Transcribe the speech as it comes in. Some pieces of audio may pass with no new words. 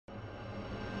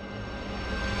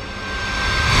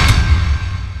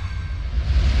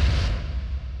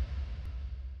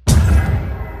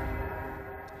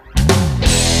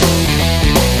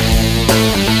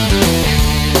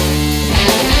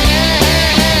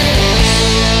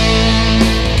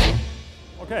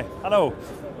Okay, hello.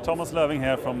 Thomas Löving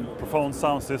here from Prophon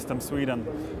Sound System, Sweden.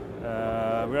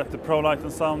 We're at the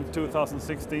Prolight+sound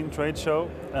 2016 trade show,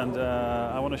 and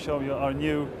I want to show you our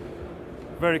new,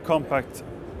 very compact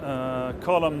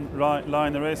column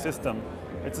line array system.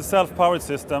 It's a self-powered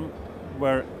system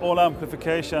where all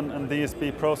amplification and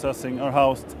DSP processing are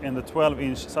housed in the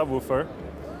 12-inch subwoofer.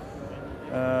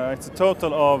 It's a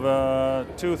total of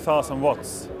 2000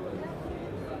 watts.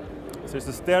 So it's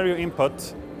a stereo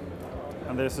input,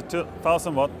 and there's a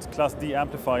 2000 watt Class D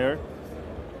amplifier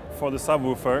for the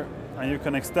subwoofer, and you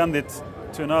can extend it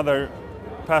to another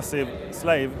passive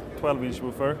slave 12-inch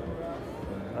woofer.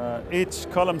 Each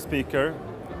column speaker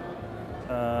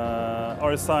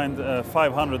are assigned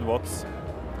 500 watts,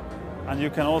 and you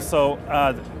can also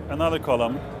add another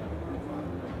column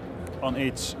on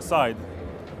each side.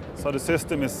 So the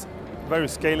system is very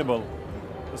scalable.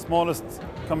 The smallest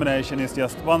combination is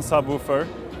just one subwoofer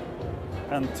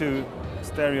and two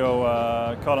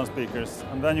stereo column speakers,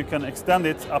 and then you can extend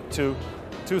it up to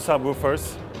 2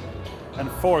 subwoofers and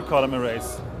 4 column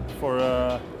arrays for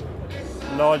a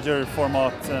larger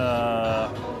format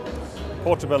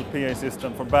portable PA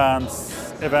system for bands,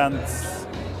 events,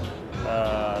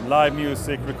 live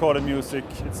music, recorded music.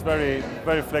 It's very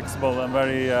flexible and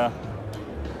very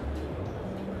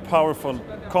powerful,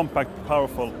 compact,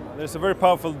 powerful. There's a very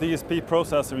powerful DSP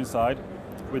processor inside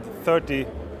with 30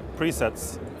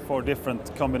 presets for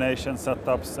different combinations,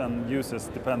 setups and uses,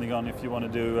 depending on if you want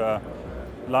to do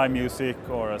live music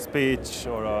or a speech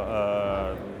or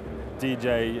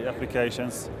DJ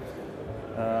applications.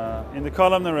 In the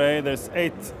column array there's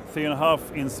 8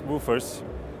 3.5 inch woofers,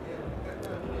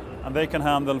 and they can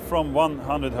handle from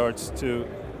 100 Hz to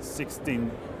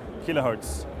 16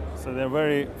 kHz, so they're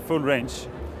very full range.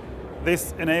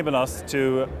 This enables us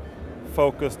to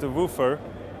focus the woofer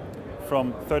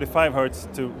from 35 Hz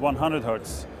to 100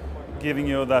 Hz, giving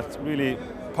you that really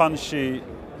punchy,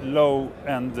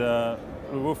 low-end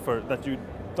woofer that you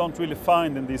don't really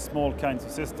find in these small kinds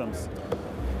of systems.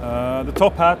 The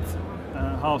top hat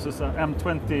houses an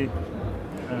M20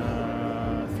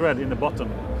 thread in the bottom,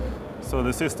 so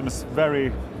the system is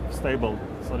very stable.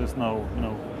 So there's no,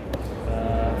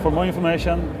 for more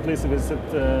information, please visit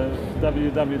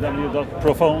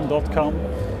www.prophon.com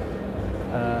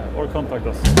or contact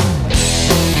us.